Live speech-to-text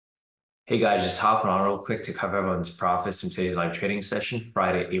Hey guys, just hopping on real quick to cover everyone's profits from today's live trading session.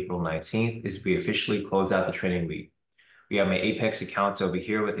 Friday, April 19th is we officially close out the trading week. We have my Apex accounts over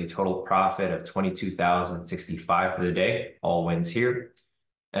here with a total profit of 22,065 for the day, all wins here,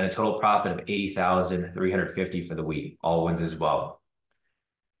 and a total profit of 80,350 for the week, all wins as well.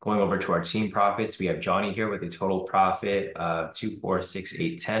 Going over to our team profits, we have Johnny here with a total profit of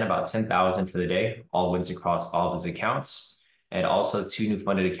 246,810, about 10,000 for the day, all wins across all of his accounts. And also two new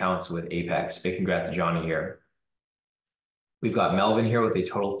funded accounts with Apex. Big congrats to Johnny here. We've got Melvin here with a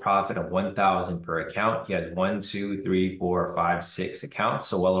total profit of 1,000 per account. He has 1, 2, 3, 4, 5, 6 accounts,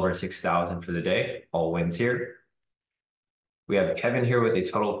 so well over 6,000 for the day. All wins here. We have Kevin here with a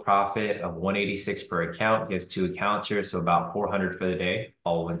total profit of 186 per account. He has 2 accounts here, so about 400 for the day.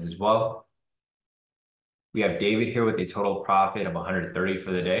 All wins as well. We have David here with a total profit of 130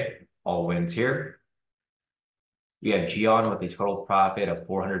 for the day. All wins here. We have Gian with a total profit of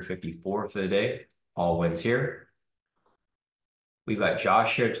 454 for the day. All wins here. We've got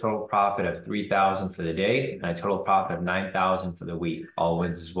Josh here, total profit of 3,000 for the day, and a total profit of 9,000 for the week. All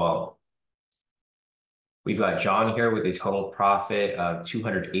wins as well. We've got John here with a total profit of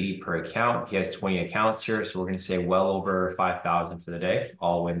 280 per account. He has 20 accounts here, so we're going to say well over 5,000 for the day.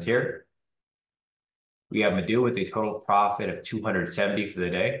 All wins here. We have Madhu with a total profit of 270 for the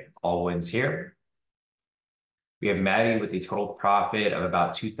day. All wins here. We have Maddie with a total profit of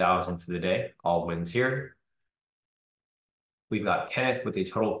about 2,000 for the day. All wins here. We've got Kenneth with a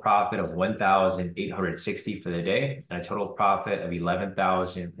total profit of 1,860 for the day and a total profit of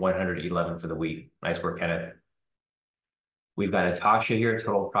 11,111 for the week. Nice work, Kenneth. We've got Natasha here,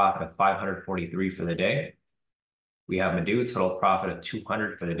 total profit of 543 for the day. We have Madhu, total profit of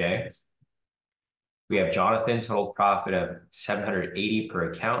 200 for the day. We have Jonathan, total profit of 780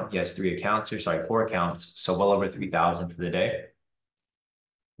 per account. He has 4 accounts, so well over 3,000 for the day.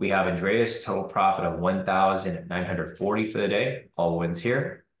 We have Andreas, total profit of 1,940 for the day. All wins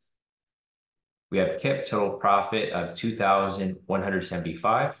here. We have Kip, total profit of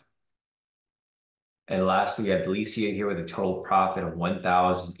 2,175. And lastly, we have Alicia here with a total profit of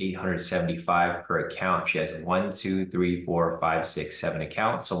 1,875 per account. She has 1, 2, 3, 4, 5, 6, 7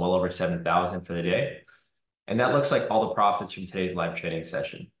 accounts, so well over 7,000 for the day. And that looks like all the profits from today's live trading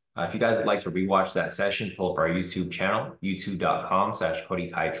session. If you guys would like to rewatch that session, pull up our YouTube channel,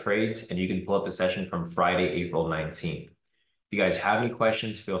 youtube.com/Kodi Kai Trades, and you can pull up the session from Friday, April 19th. If you guys have any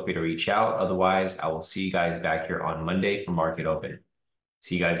questions, feel free to reach out. Otherwise, I will see you guys back here on Monday for Market Open.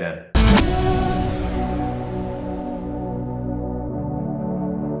 See you guys then.